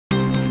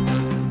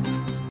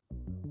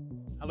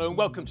Hello and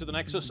welcome to The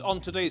Nexus. On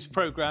today's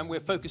programme,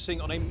 we're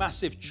focusing on a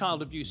massive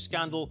child abuse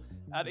scandal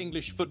at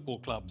English football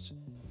clubs.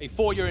 A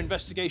 4-year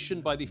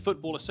investigation by the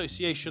Football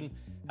Association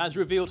has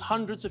revealed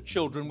hundreds of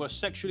children were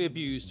sexually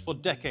abused for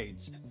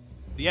decades.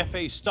 The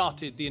FA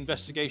started the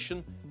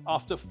investigation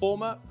after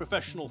former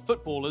professional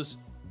footballers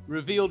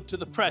revealed to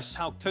the press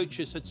how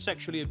coaches had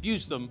sexually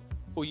abused them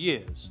for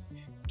years.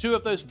 2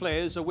 of those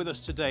players are with us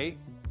today.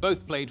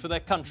 Both played for their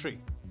country.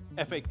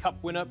 FA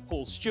Cup winner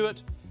Paul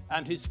Stewart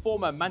and his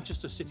former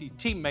Manchester City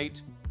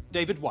teammate,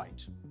 David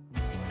White.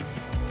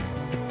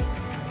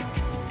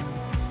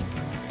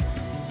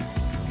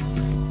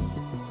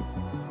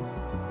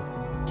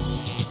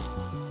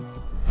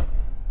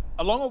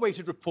 A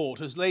long-awaited report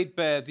has laid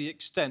bare the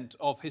extent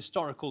of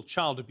historical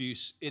child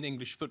abuse in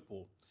English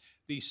football.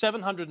 The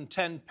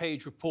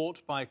 710-page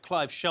report by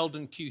Clive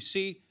Sheldon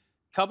QC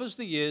covers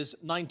the years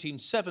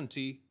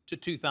 1970 to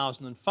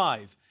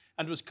 2005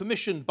 and was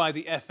commissioned by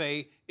the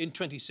FA in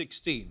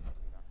 2016.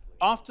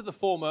 After the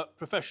former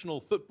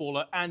professional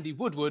footballer Andy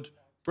Woodward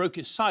broke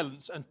his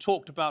silence and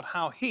talked about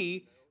how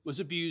he was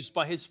abused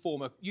by his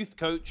former youth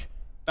coach,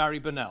 Barry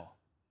Burnell.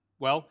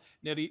 Well,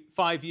 nearly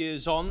 5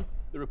 years on,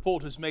 the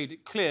report has made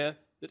it clear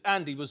that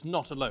Andy was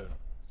not alone.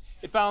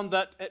 It found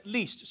that at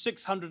least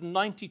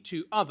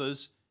 692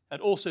 others had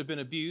also been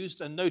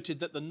abused and noted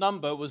that the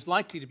number was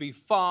likely to be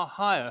far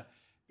higher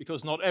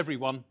because not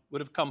everyone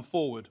would have come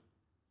forward.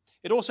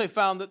 It also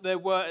found that there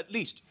were at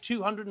least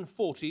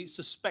 240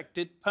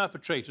 suspected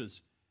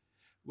perpetrators.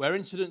 Where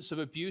incidents of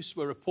abuse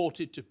were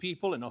reported to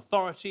people in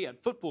authority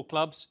at football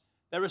clubs,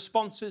 their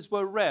responses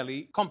were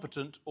rarely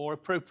competent or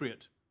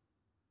appropriate.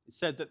 It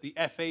said that the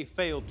FA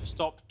failed to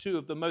stop 2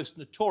 of the most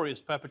notorious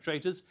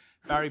perpetrators,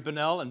 Barry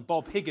Burnell and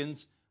Bob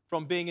Higgins,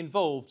 from being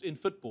involved in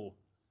football.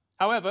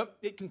 However,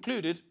 it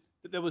concluded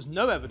that there was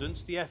no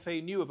evidence the FA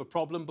knew of a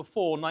problem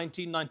before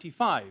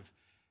 1995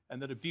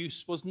 and that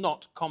abuse was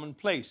not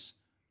commonplace,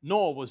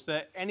 nor was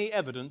there any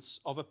evidence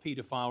of a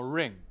paedophile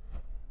ring.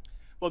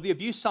 Well, the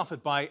abuse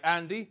suffered by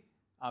Andy,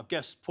 our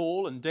guests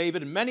Paul and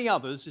David and many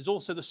others is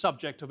also the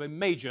subject of a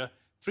major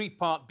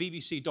 3-part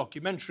BBC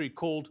documentary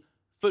called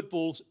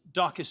Football's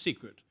Darkest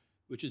Secret,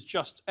 which has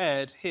just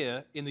aired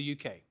here in the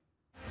UK.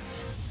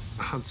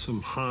 I had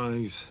some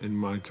highs in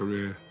my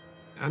career.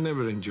 I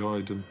never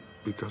enjoyed them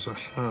because I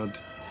had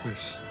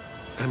this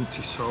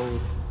empty soul.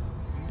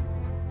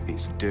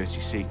 It's a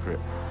dirty secret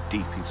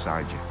deep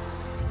inside you.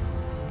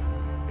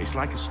 It's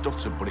like a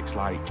stutter, but it's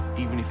like,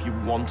 even if you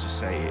want to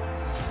say it,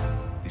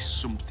 there's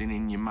something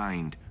in your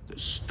mind that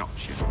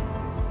stops you.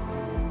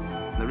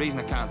 The reason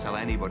I can't tell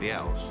anybody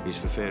else is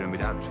for fear of my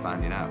dad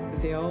finding out.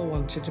 They all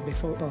wanted to be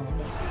footballers.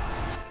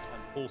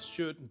 And Paul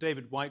Stewart and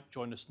David White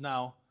join us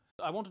now.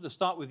 I wanted to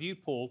start with you,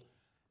 Paul.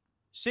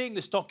 Seeing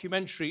this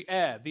documentary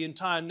air, the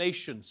entire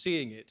nation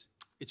seeing it,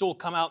 it's all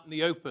come out in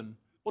the open.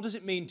 What does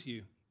it mean to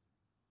you?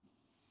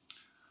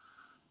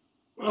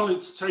 Well,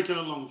 it's taken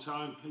a long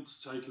time.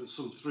 It's taken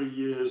some 3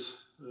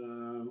 years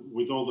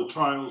with all the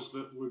trials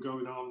that were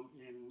going on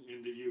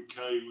in the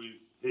UK with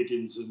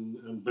Higgins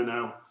and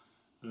Burnell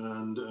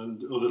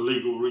and other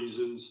legal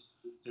reasons.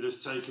 It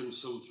has taken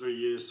some 3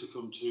 years to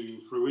come to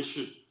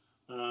fruition.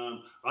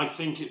 I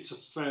think it's a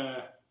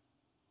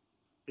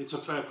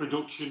fair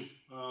production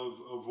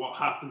of what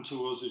happened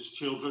to us as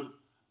children.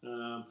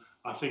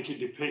 I think it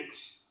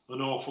depicts an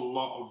awful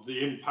lot of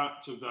the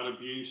impact of that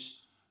abuse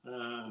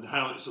and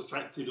how it's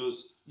affected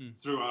us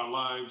through our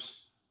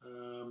lives.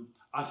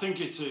 I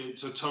think it's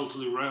a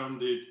totally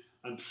rounded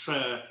and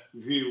fair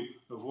view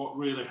of what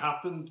really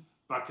happened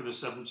back in the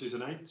 70s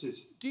and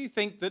 80s. Do you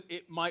think that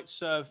it might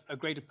serve a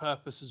greater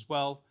purpose as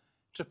well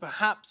to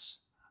perhaps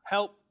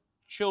help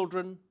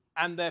children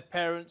and their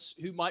parents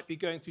who might be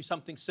going through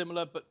something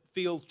similar but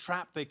feel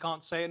trapped, they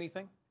can't say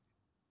anything?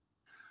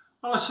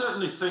 Well, I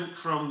certainly think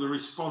from the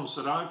response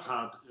that I've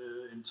had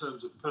in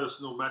terms of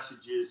personal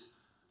messages,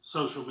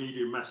 social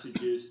media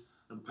messages,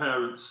 and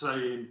parents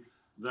saying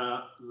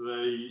that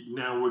they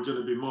now were going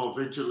to be more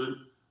vigilant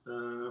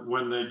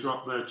when they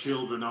drop their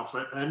children off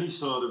at any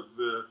sort of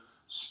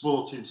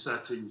sporting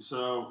setting.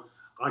 So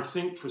I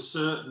think for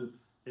certain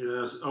it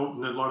has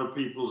opened a lot of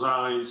people's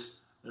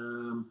eyes.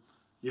 You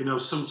know,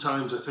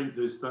 sometimes I think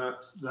there's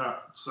that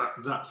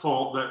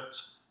thought that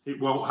it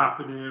won't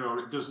happen here or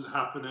it doesn't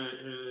happen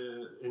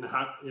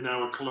in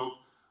our club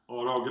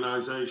or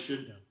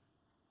organisation. Yeah.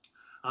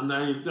 And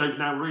they've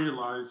now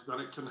realised that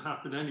it can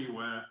happen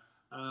anywhere.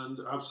 And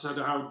I've said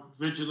how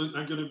vigilant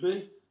they're going to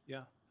be.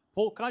 Yeah.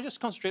 Paul, can I just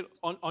concentrate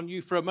on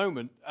you for a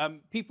moment?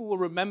 People will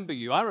remember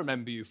you, I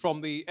remember you, from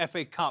the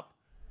FA Cup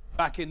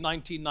back in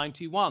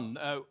 1991,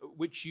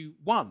 which you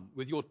won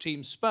with your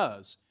team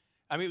Spurs.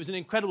 I mean, it was an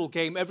incredible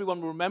game.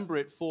 Everyone will remember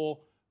it for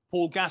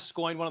Paul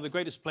Gascoigne, one of the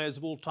greatest players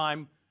of all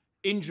time,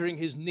 injuring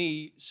his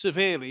knee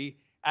severely.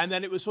 And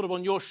then it was sort of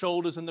on your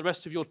shoulders and the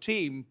rest of your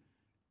team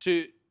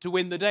to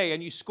win the day.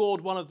 And you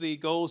scored one of the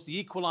goals,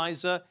 the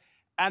equaliser,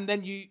 and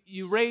then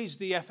you raised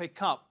the FA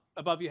Cup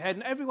above your head.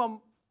 And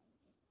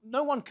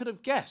no one could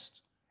have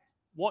guessed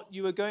what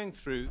you were going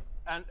through.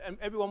 And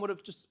everyone would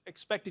have just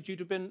expected you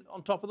to have been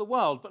on top of the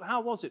world. But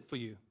how was it for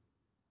you?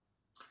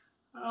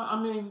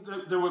 I mean,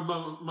 there were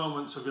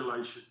moments of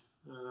elation.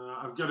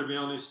 I've got to be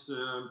honest,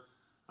 and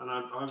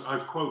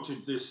I've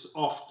quoted this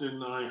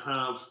often. I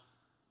have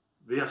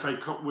the FA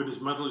Cup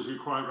winners' medal, as you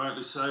quite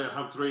rightly say. I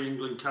have 3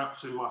 England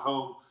caps in my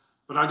home,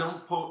 but I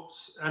don't put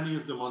any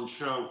of them on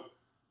show,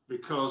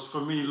 because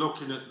for me,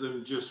 looking at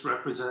them just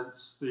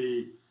represents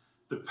the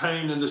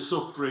pain and the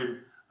suffering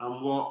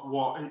and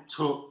what it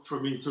took for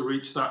me to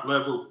reach that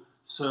level.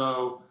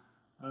 So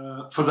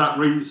for that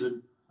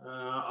reason,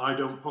 I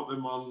don't put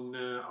them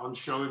on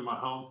show in my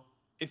home.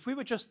 If we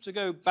were just to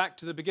go back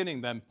to the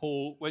beginning then,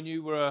 Paul, when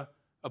you were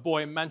a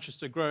boy in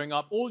Manchester growing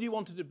up, all you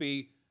wanted to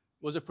be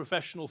was a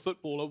professional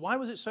footballer. Why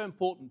was it so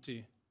important to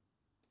you?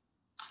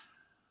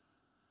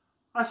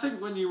 I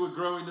think when you were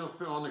growing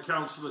up on a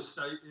council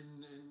estate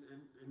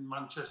in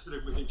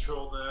Manchester, within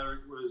short there,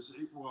 it was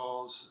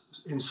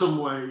in some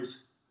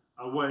ways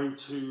a way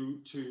to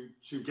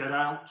get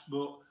out.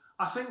 But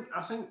I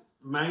think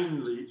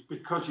mainly it's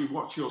because you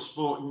watch your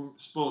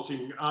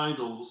sporting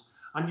idols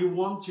and you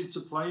wanted to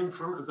play in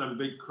front of them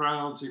big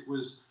crowds. It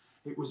was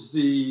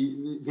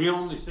the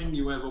only thing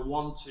you ever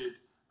wanted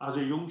as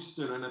a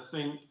youngster. And I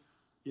think,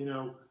 you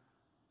know,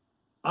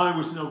 I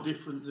was no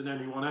different than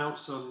anyone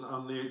else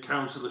on the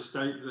council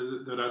estate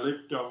that I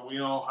lived on. We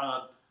all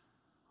had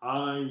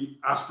high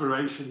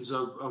aspirations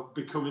of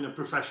becoming a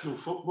professional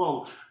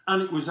footballer,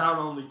 and it was our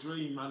only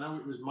dream. I know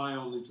it was my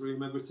only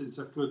dream ever since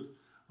I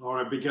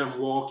began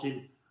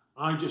walking.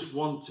 I just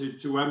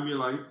wanted to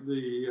emulate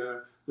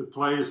the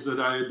players that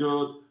I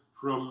adored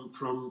from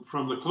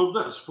the club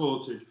that I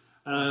supported.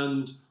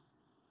 And,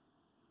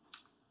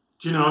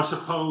 you know, I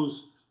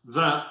suppose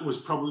that was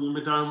probably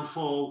my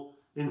downfall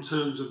in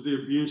terms of the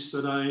abuse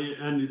that I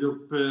ended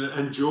up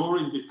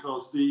enduring,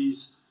 because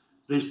these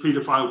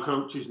paedophile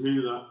coaches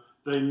knew that.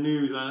 They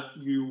knew that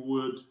you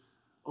would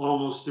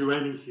almost do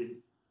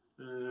anything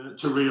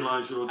to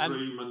realise your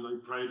dream, and they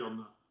preyed on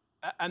that.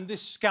 And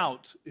this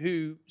scout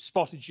who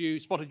spotted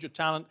your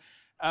talent,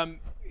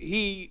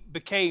 he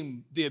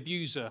became the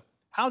abuser.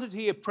 How did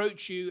he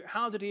approach you?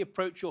 How did he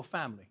approach your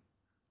family?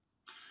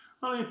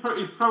 Well, he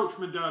approached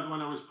my dad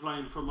when I was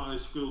playing for my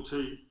school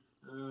team.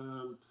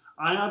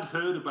 I had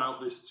heard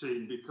about this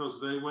team because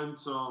they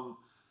went on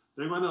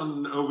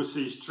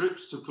overseas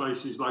trips to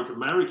places like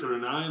America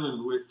and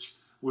Ireland, which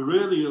were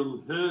really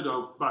unheard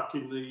of back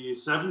in the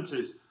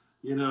 70s,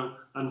 you know.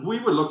 And we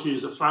were lucky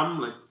as a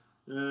family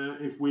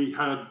if we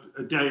had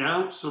a day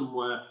out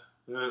somewhere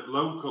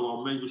local,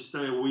 or maybe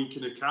stay a week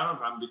in a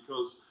caravan,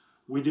 because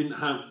we didn't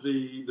have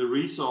the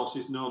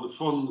resources nor the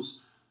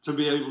funds to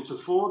be able to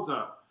afford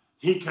that.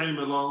 He came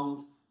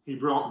along, he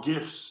brought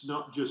gifts,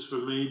 not just for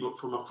me, but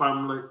for my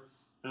family.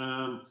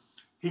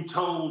 He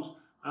told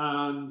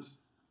and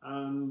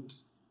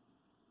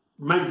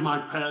made my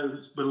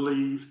parents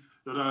believe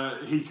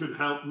that he could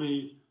help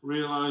me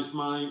realise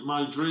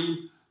my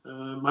dream.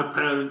 My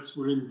parents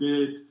were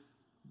endeared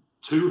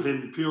to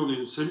him purely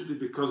and simply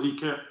because he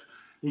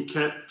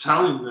kept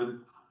telling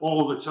them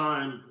all the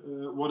time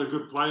what a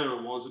good player I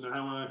was and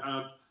how I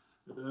had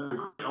a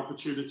great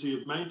opportunity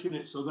of making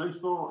it. So they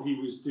thought he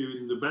was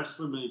doing the best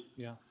for me.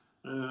 Yeah.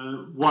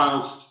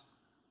 Whilst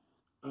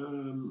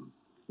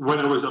when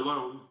I was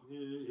alone,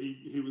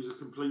 he was a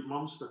complete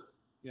monster.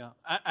 Yeah.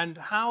 And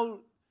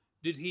how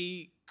did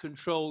he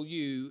control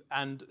you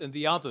and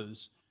the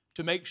others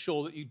to make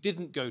sure that you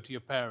didn't go to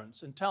your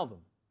parents and tell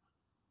them?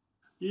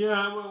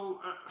 Yeah,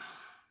 well,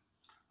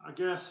 I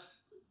guess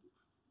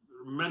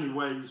many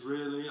ways,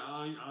 really.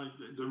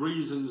 The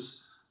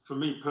reasons for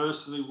me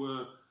personally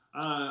were,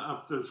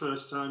 after the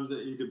first time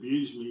that he'd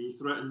abused me, he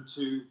threatened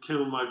to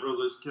kill my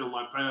brothers, kill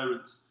my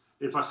parents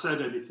if I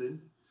said anything.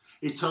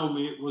 He told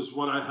me it was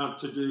what I had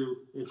to do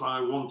if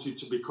I wanted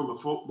to become a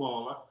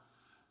footballer.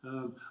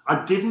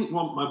 I didn't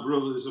want my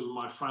brothers and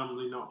my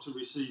family not to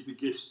receive the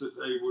gifts that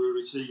they were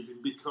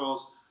receiving,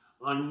 because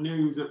I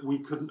knew that we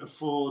couldn't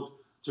afford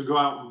to go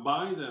out and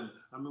buy them.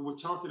 I mean, we're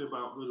talking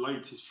about the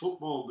latest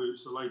football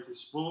boots, the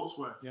latest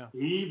sportswear. Yeah.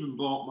 He even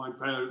bought my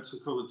parents a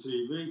colour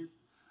TV.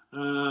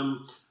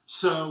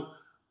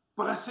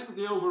 But I think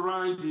the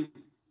overriding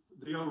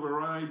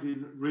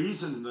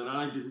reason that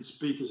I didn't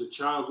speak as a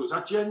child was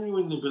I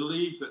genuinely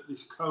believed that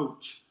this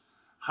coach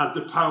had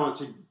the power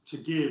to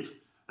give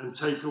and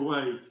take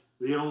away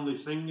the only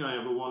thing I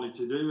ever wanted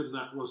to do, and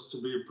that was to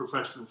be a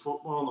professional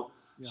footballer.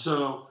 Yeah.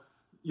 So,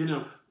 you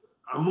know,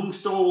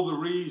 amongst all the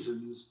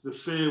reasons, the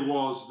fear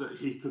was that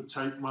he could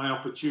take my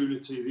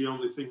opportunity, the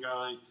only thing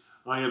I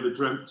ever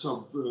dreamt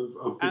of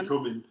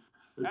becoming,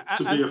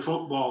 to be a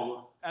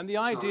footballer. And the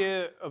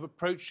idea of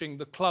approaching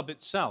the club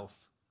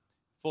itself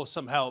for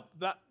some help,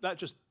 that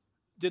just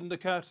didn't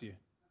occur to you?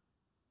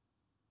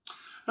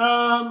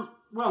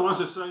 Well,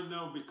 as I say,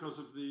 no, because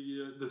of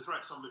the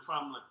threats on my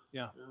family.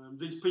 Yeah.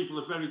 These people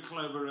are very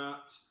clever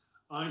at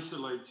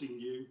isolating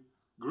you,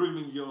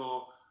 grooming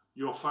your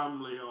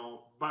family,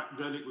 or back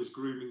then it was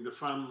grooming the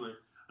family,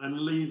 and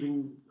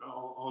leaving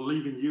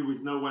you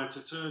with nowhere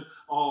to turn,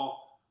 or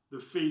the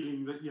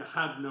feeling that you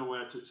had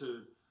nowhere to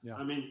turn. Yeah.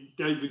 I mean,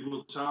 David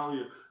will tell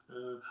you,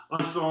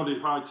 I thought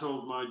if I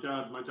told my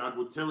dad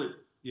would kill him.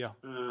 Yeah.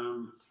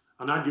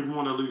 and I didn't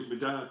want to lose my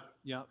dad.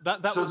 Yeah,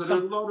 that so was there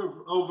are a lot of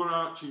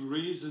overarching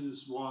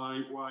reasons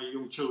why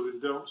young children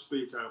don't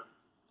speak out.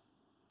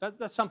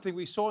 That's something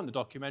we saw in the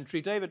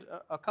documentary. David,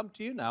 I'll come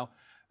to you now.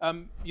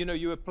 You know,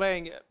 you were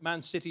playing at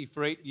Man City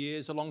for 8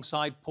 years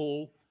alongside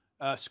Paul,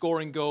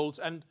 scoring goals,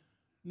 and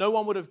no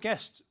one would have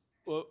guessed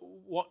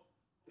what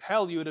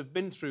hell you would have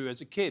been through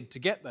as a kid to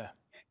get there.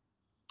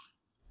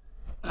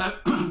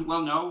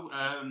 Well, no.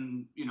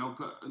 You know,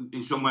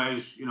 in some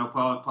ways, you know,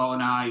 Paul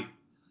and I,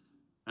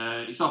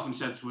 it's often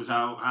said to us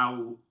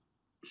how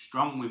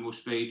strong we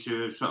must be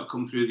to sort of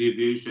come through the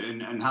abuse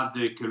and had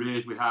the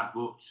careers we had.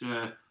 But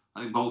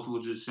I think both of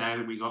us would say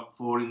that we got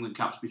 4 England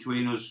caps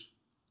between us.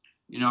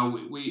 You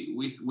know,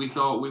 we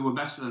thought we were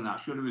better than that.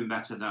 Should have been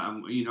better than that.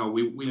 And, you know,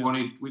 we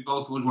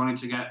both of us wanted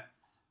to get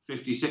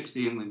 50,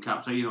 60 England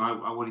caps. So, you know,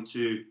 I wanted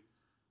to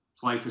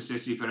play for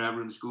City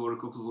forever and score a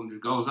couple of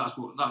 100 goals. That's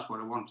what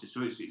I wanted.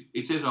 So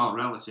it is all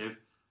relative.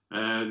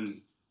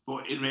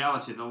 But in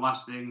reality, the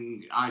last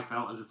thing I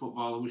felt as a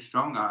footballer was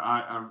strong.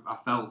 I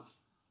felt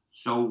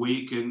so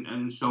weak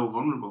and so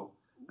vulnerable.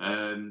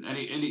 And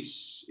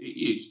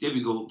it's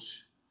difficult.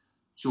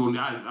 So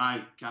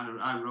I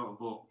wrote a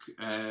book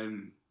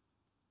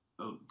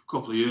a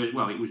couple of years.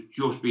 Well, it was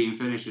just being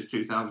finished as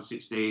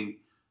 2016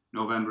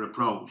 November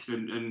approached,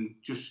 and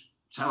just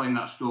telling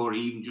that story,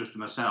 even just to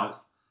myself,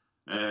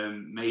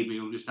 made me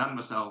understand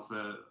myself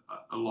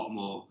a lot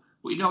more.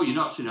 But you know, you're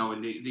not to know,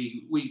 and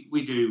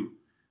we do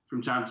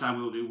from time to time.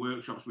 We'll do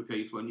workshops with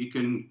people, and you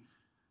can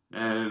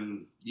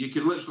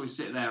literally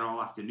sit there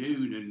all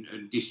afternoon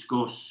and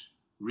discuss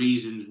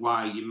reasons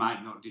why you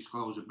might not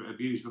disclose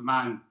abuse. For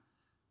mine,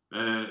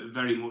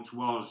 very much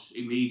was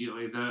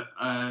immediately that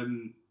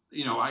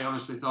you know, I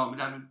honestly thought my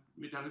dad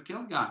had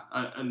killed a guy,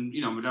 and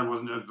you know, my dad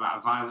wasn't a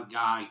violent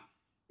guy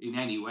in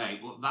any way,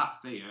 but that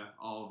fear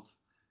of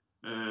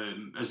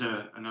as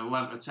a 10,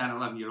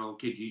 11-year-old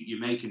kid, you're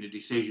making a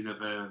decision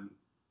of an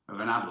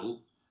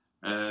adult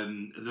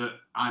that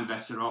I'm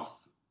better off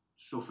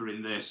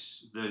suffering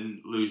this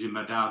than losing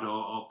my dad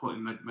or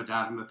putting my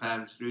dad and my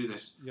parents through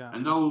this. Yeah.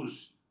 And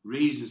those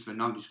reasons for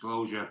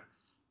non-disclosure,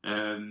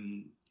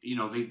 you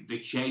know, they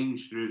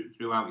change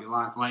throughout your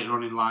life. Later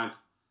on in life,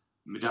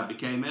 my dad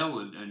became ill,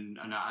 and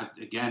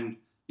again,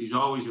 there's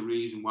always a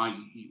reason why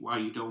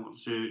you don't want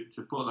to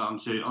put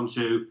that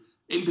onto.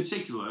 In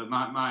particular,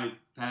 my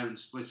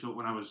parents split up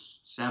when I was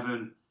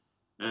 7.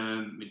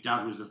 My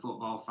dad was the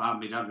football fan,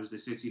 my dad was the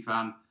City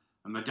fan,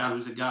 and my dad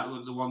was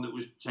the one that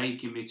was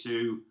taking me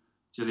to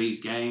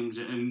these games,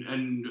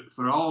 and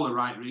for all the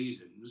right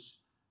reasons.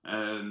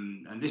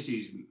 And this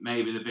is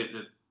maybe the bit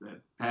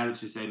that parents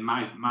today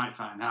might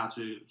find hard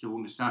to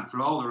understand.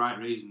 For all the right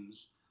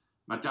reasons,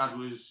 my dad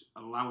was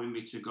allowing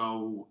me to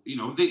go. You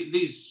know,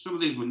 some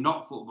of these were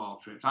not football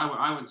trips.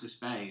 I went to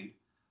Spain,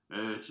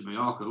 to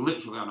Mallorca,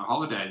 literally on a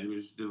holiday.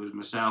 There was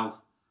myself,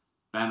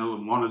 Benel,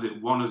 and one of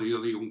the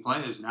other young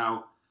players.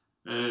 Now,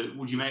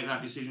 would you make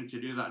that decision to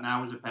do that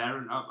now as a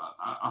parent?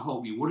 I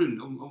hope you wouldn't.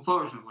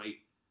 Unfortunately,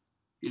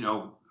 you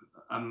know,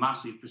 a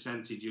massive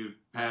percentage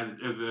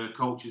of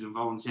coaches and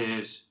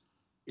volunteers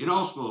in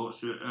all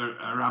sports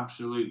are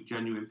absolute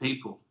genuine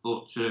people,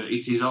 but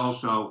it is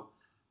also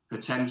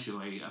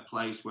potentially a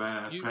place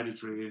where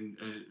predatory and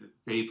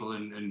people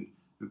and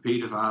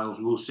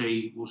paedophiles will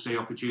see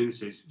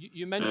opportunities.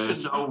 You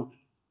mentioned.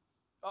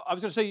 I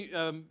was going to say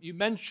you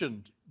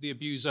mentioned the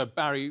abuser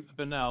Barry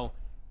Bennell,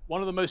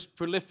 one of the most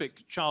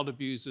prolific child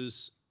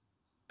abusers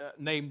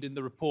named in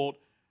the report.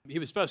 He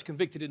was first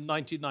convicted in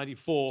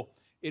 1994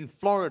 in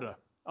Florida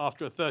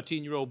after a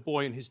 13-year-old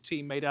boy and his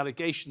team made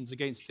allegations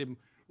against him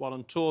while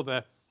on tour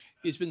there.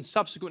 He's been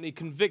subsequently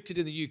convicted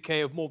in the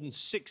UK of more than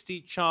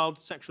 60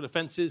 child sexual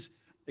offences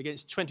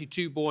against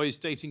 22 boys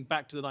dating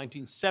back to the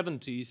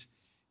 1970s.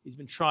 He's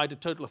been tried a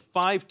total of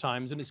 5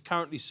 times and is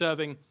currently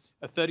serving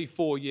a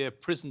 34-year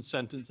prison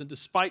sentence. And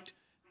despite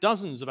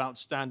dozens of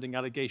outstanding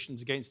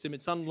allegations against him,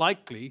 it's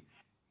unlikely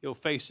he'll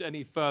face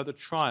any further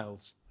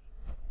trials.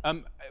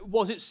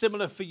 Was it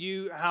similar for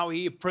you, how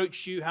he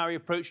approached you, how he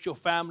approached your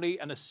family,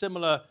 and a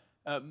similar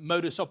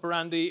modus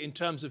operandi in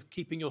terms of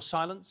keeping your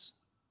silence?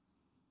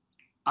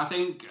 I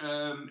think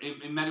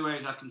in many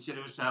ways I consider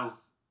myself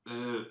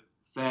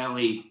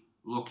fairly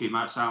lucky. It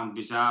might sound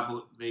bizarre,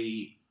 but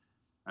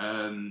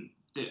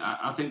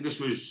I think this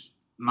was,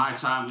 my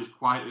time was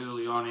quite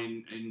early on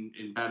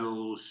in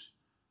Bennell's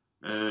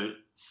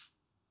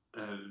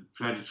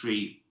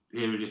predatory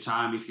period of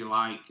time, if you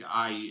like.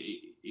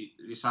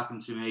 This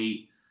happened to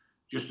me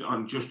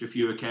on just a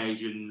few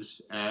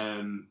occasions.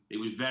 It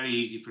was very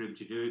easy for him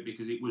to do it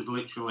because it was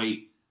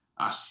literally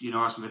ask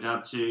my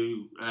dad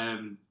to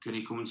can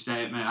he come and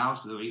stay at my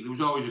house for the week. There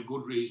was always a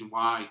good reason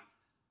why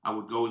I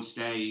would go and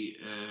stay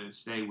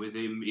with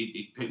him.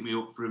 He'd pick me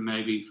up from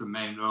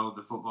Main Road,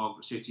 the football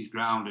City's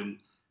ground, and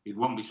he'd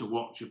want me to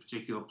watch a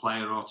particular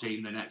player or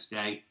team the next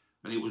day.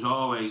 And it was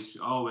always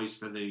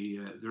for the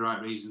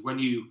right reasons. When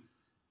you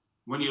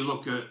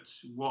look at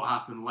what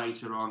happened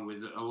later on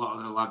with a lot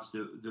of the lads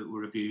that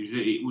were abused,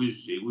 it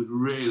was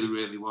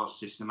really was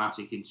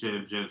systematic in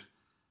terms of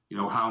you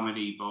know, how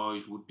many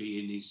boys would be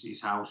in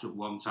his house at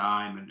one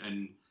time,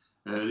 and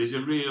there's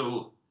a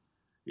real,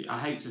 I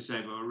hate to say,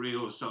 but a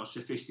real sort of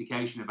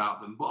sophistication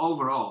about them. But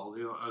overall,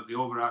 the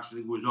overarching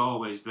thing was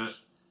always that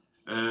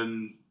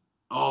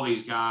all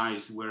these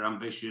guys were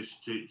ambitious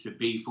to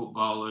be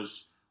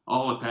footballers.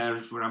 All the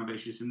parents were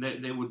ambitious, and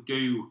they would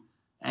do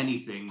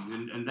anything.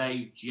 And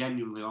they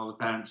genuinely, all the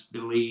parents,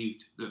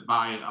 believed that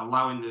by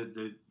allowing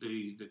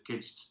the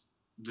kids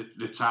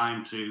the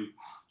time to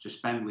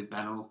spend with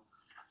Bennell,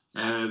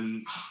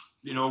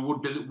 you know,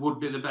 would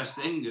be the best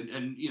thing.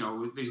 And you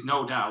know, there's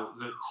no doubt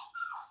that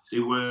they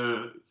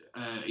were.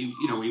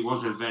 You know, he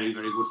was a very,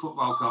 very good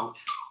football coach.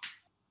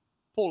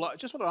 Paul, I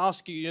just want to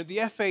ask you, you know,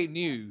 the FA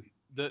knew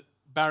that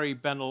Barry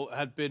Bennell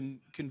had been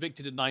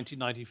convicted in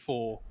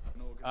 1994.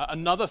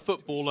 Another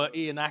footballer,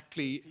 Ian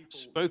Ackley,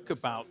 spoke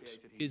about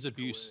his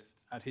abuse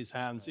at his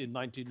hands in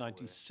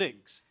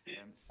 1996.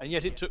 And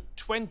yet it took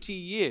 20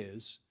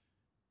 years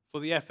for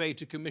the FA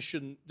to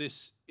commission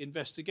this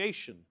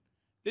investigation.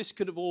 This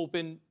could have all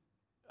been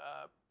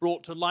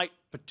brought to light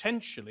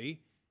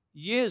potentially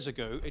years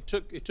ago. It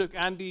took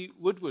Andy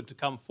Woodward to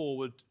come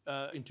forward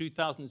in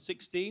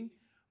 2016.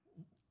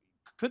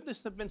 Could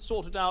this have been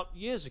sorted out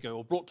years ago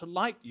or brought to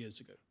light years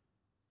ago?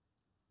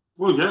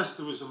 Well, yes,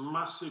 there was a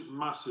massive,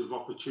 massive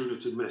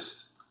opportunity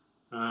missed.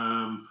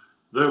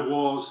 There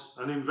was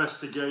an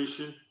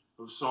investigation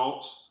of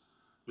sorts.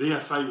 The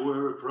FA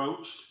were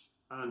approached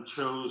and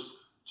chose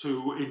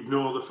to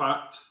ignore the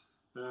fact.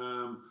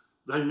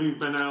 They knew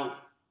Bennell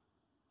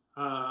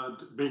had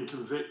been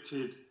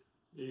convicted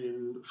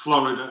in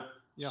Florida.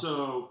 Yeah.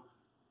 So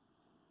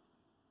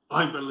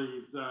I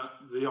believe that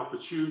the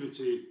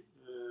opportunity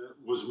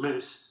was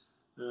missed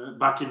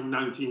back in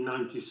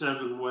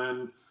 1997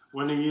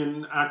 when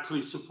Ian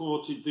Ackley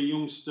supported the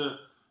youngster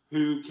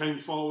who came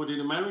forward in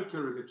America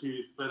and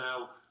accused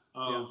Bennell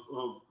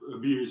of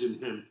abusing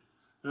him.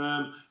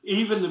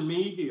 Even the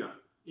media,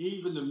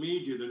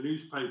 the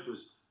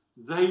newspapers,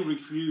 they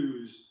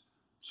refused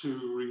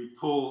to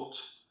report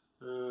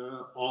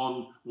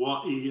on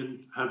what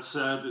Ian had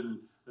said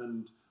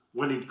and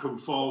when he'd come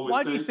forward.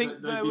 Why do you think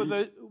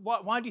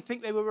why do you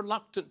think they were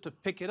reluctant to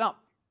pick it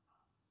up?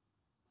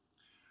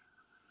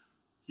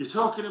 You're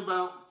talking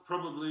about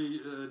probably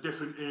a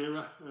different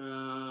era.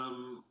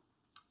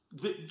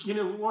 You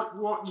know,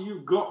 what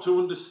you've got to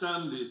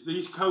understand is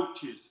these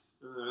coaches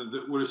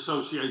that were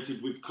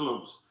associated with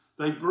clubs,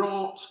 they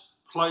brought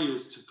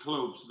players to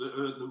clubs that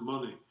earned them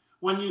money.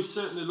 When you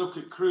certainly look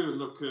at Crewe and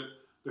look at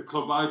the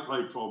club I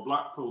played for,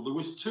 Blackpool, there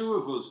was 2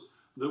 of us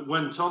that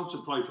went on to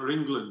play for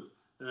England.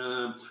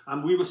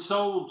 And we were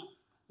sold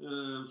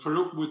for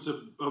upwards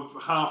of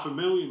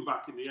 $500,000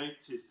 back in the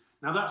 80s.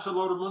 Now that's a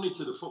lot of money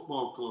to the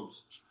football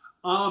clubs.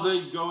 Are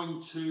they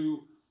going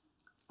to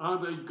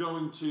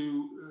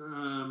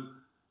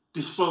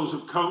dispose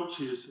of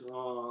coaches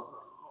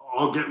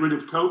or get rid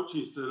of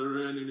coaches that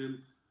are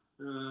earning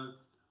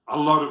a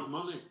lot of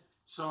money?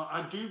 So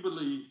I do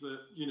believe that,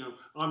 you know,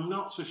 I'm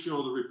not so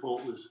sure the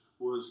report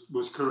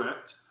was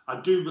correct.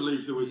 I do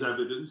believe there was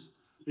evidence.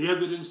 The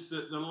evidence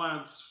that the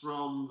lads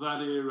from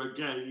that era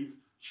gave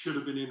should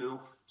have been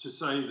enough to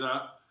say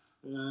that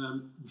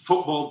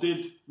football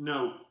did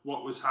know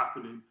what was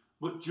happening,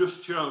 but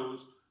just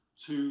chose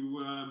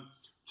to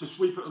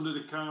sweep it under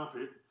the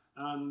carpet,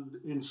 and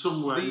in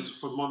some ways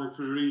for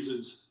monetary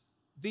reasons.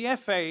 The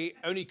FA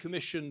only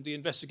commissioned the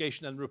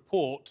investigation and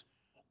report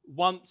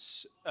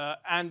once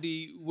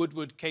Andy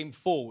Woodward came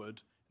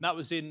forward, and that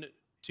was in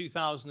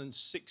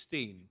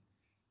 2016.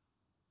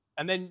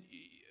 And then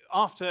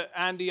after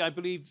Andy, I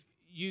believe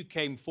you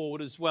came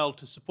forward as well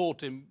to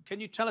support him. Can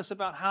you tell us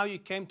about how you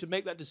came to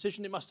make that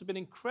decision? It must have been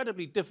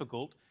incredibly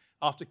difficult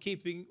after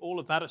keeping all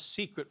of that a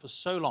secret for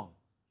so long.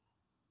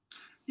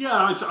 Yeah,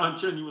 I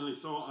genuinely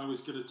thought I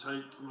was going to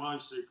take my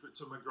secret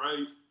to my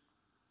grave.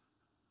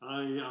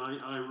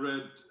 I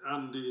read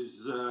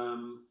Andy's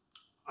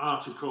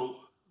article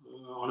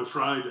on a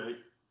Friday,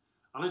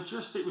 and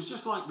it was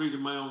just like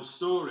reading my own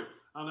story,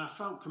 and I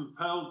felt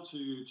compelled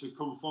to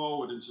come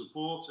forward and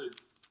support it.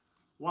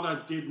 What I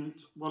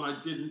didn't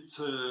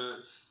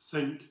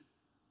think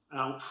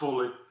out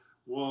fully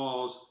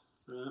was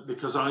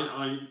because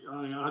I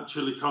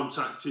actually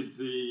contacted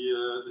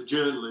the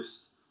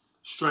journalist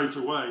straight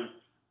away,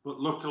 but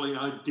luckily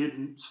I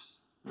didn't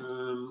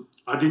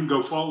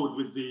go forward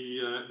with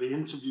the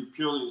interview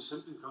purely and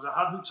simply because I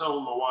hadn't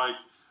told my wife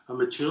and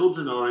my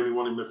children or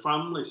anyone in my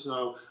family.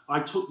 So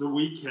I took the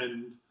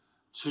weekend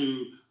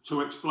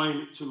to explain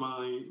it to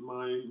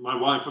my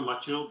wife and my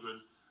children,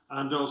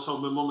 and also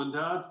my mum and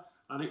dad.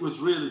 And it was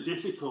really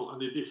difficult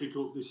and a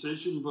difficult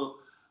decision, but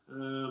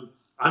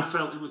I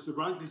felt it was the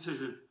right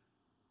decision.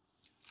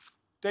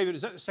 David,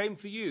 is that the same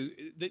for you?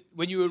 That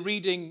when you were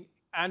reading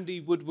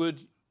Andy Woodward,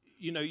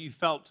 you know, you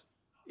felt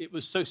it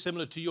was so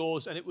similar to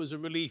yours and it was a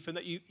relief, and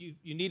that you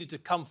needed to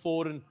come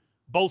forward and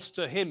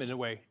bolster him in a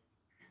way?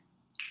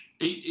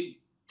 It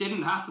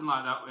didn't happen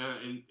like that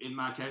in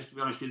my case, to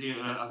be honest with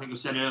you. I think I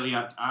said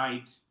earlier,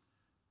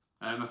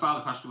 my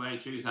father passed away in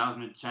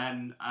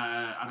 2010.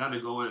 I'd had a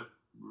go at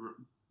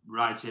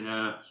writing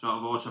a sort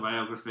of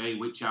autobiography,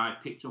 which I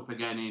picked up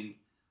again in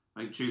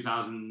like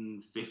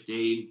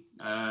 2015.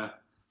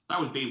 That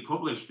was being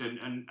published,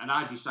 and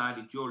I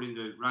decided during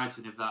the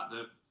writing of that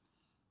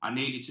I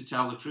needed to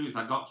tell the truth.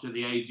 I got to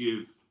the age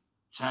of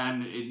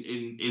 10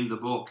 in the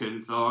book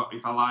and thought,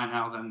 if I lie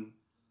now, then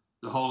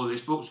the whole of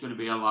this book's going to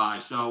be a lie.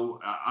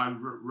 So I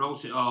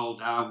wrote it all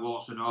down,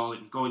 warts and all.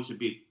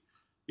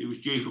 It was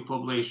due for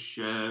publish.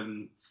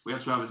 We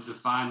had to have the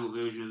final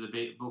version of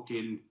the book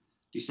in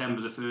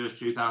December the 1st,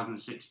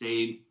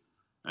 2016.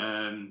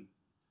 And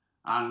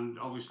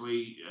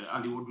obviously,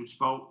 Andy Woodward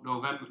spoke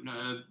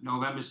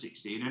November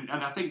 16.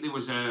 And I think there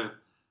was a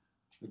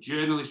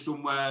journalist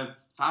somewhere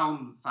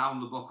found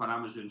the book on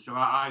Amazon. So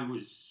I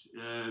was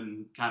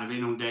kind of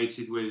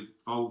inundated with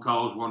phone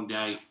calls one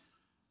day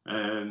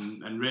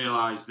and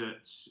realised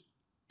that,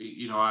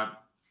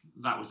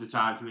 that was the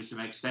time for me to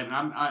make a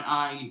statement.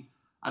 I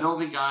don't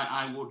think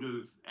I would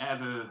have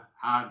ever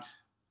had,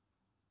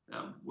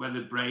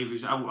 whether brave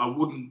is, I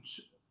wouldn't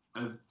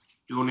have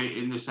done it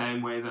in the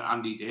same way that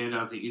Andy did.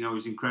 I think,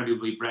 he's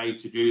incredibly brave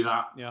to do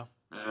that. Yeah.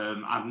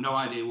 I've no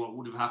idea what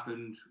would have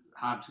happened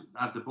had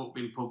the book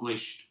been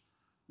published,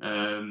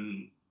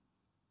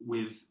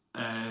 with,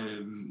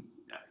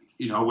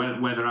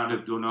 whether I'd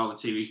have done all the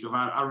TV stuff.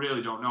 I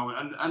really don't know.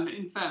 And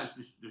in fairness,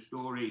 the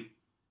story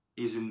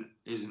isn't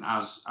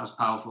as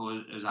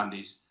powerful as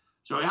Andy's.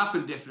 So it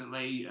happened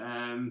differently,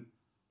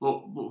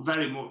 but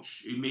very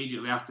much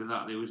immediately after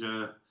that, there was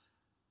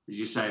as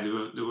you say,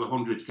 there were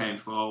hundreds came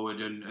forward,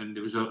 and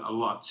there was a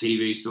lot of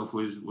TV stuff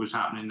was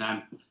happening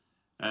then,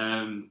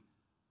 and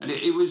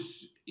it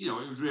was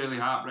it was really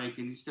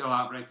heartbreaking. It's still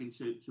heartbreaking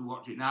to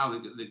watch it now.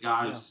 The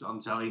guys on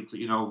telly,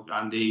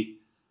 Andy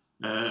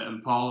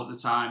and Paul at the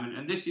time,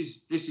 and this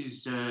is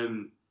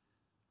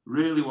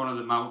really one of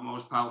the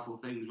most powerful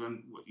things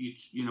when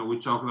we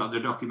talk about the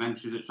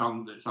documentary that's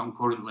on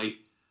currently.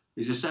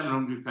 It's a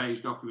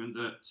 700-page document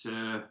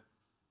that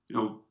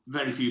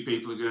very few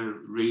people are going to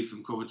read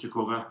from cover to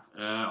cover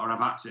or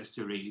have access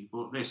to read.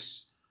 But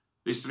this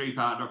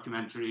 3-part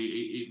documentary,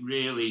 it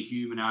really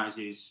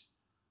humanises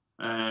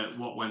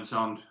what went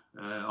on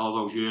all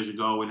those years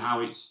ago and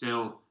how it's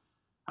still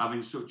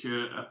having such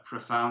a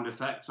profound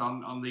effect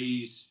on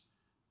these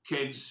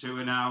kids who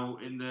are now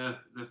in the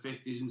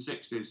 50s and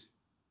 60s.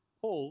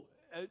 Paul,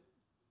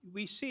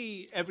 we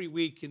see every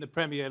week in the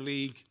Premier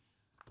League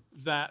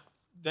that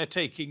they're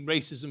taking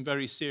racism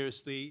very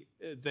seriously.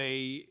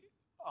 They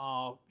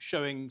are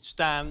showing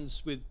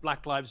stands with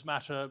Black Lives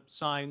Matter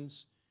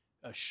signs,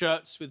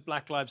 shirts with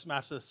Black Lives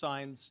Matter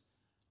signs.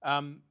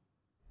 And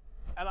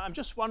I'm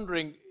just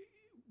wondering,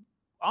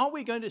 are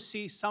we going to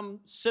see some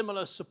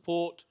similar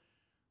support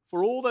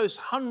for all those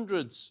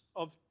hundreds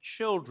of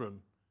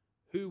children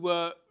who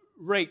were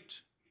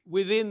raped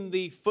within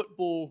the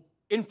football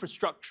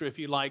infrastructure, if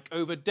you like,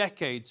 over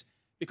decades?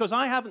 Because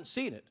I haven't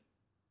seen it.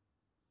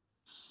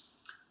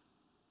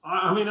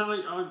 I mean,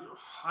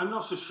 I'm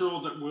not so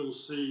sure that we'll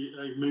see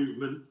a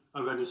movement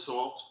of any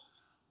sort.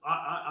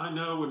 I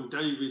know, and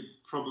David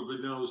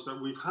probably knows, that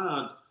we've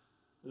had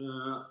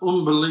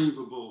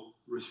unbelievable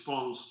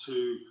response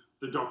to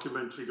the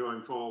documentary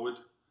going forward.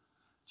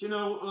 Do you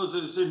know, us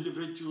as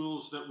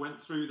individuals that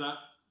went through that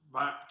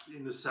back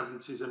in the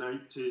 70s and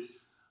 80s,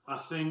 I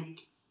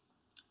think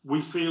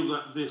we feel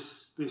that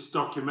this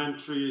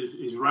documentary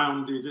is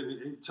rounded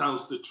and it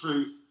tells the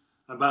truth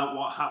about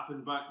what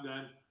happened back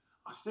then.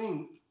 I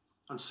think,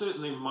 and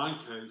certainly in my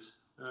case,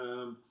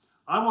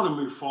 I want to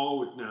move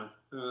forward now.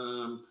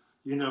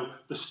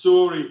 The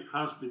story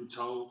has been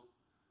told.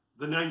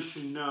 The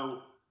nation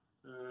know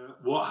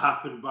what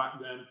happened back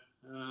then.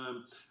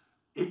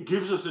 It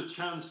gives us a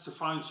chance to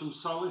find some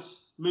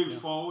solace, move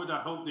forward.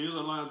 I hope the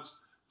other lads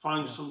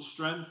find some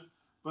strength.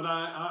 But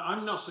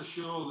I'm not so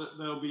sure that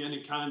there'll be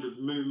any kind of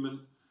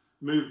movement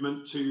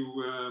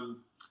to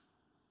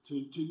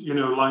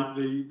like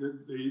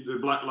the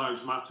Black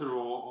Lives Matter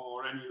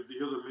or any of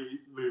the other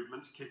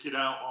movements, kick it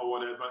out or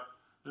whatever.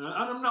 And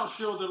I'm not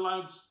sure the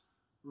lads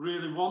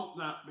really want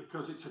that,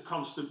 because it's a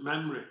constant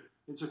memory.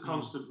 It's a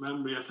constant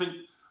memory. I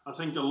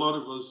think a lot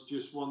of us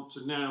just want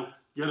to now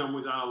get on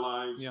with our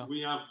lives. Yeah.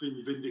 We have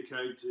been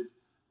vindicated.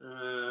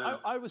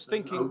 I was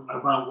thinking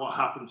about what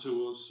happened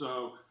to us.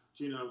 So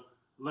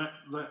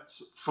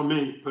let's, for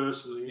me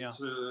personally,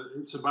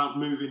 it's about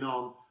moving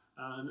on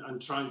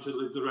and trying to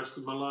live the rest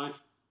of my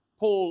life.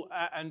 Paul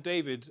and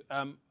David,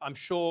 I'm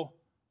sure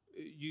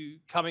you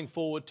coming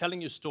forward, telling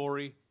your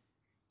story,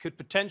 could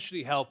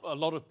potentially help a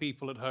lot of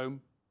people at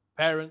home,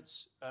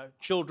 parents,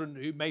 children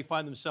who may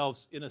find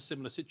themselves in a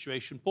similar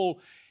situation. Paul,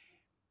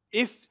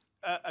 if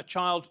a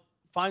child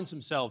finds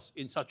themselves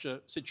in such a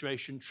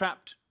situation,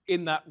 trapped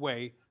in that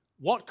way,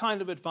 what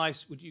kind of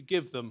advice would you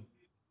give them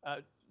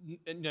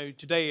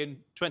today in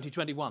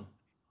 2021?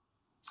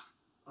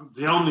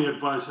 The only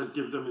advice I'd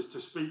give them is to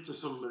speak to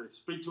somebody,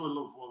 speak to a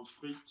loved one,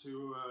 speak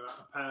to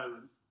a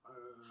parent,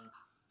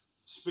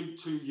 speak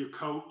to your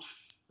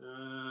coach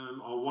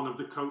or one of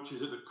the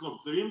coaches at the club.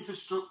 The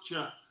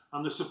infrastructure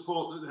and the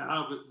support that they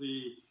have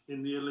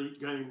in the elite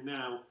game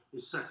now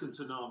is second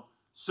to none.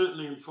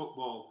 Certainly in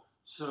football,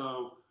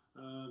 So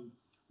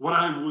what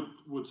I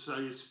would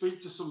say is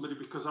speak to somebody,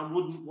 because I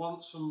wouldn't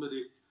want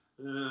somebody's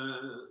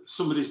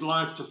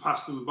life to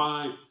pass them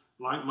by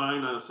like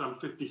mine has. I'm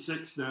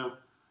 56 now.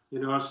 You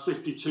know, I was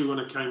 52 when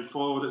I came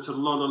forward. It's a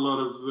lot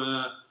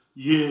of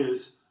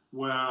years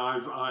where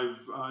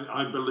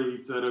I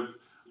believe that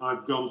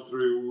I've gone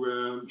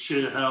through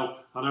sheer hell,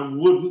 and I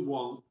wouldn't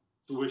want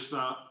to wish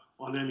that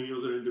on any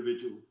other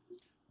individual.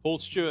 Paul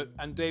Stewart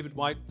and David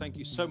White, thank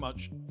you so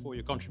much for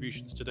your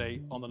contributions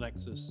today on The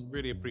Nexus.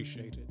 Really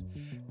appreciate it.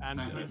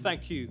 And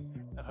thank you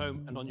at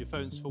home and on your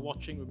phones for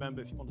watching.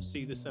 Remember, if you want to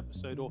see this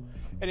episode or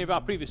any of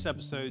our previous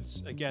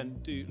episodes, again,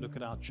 do look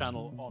at our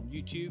channel on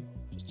YouTube.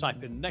 Just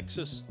type in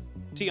Nexus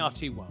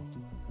TRT World.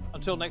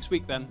 Until next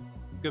week then,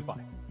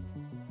 goodbye.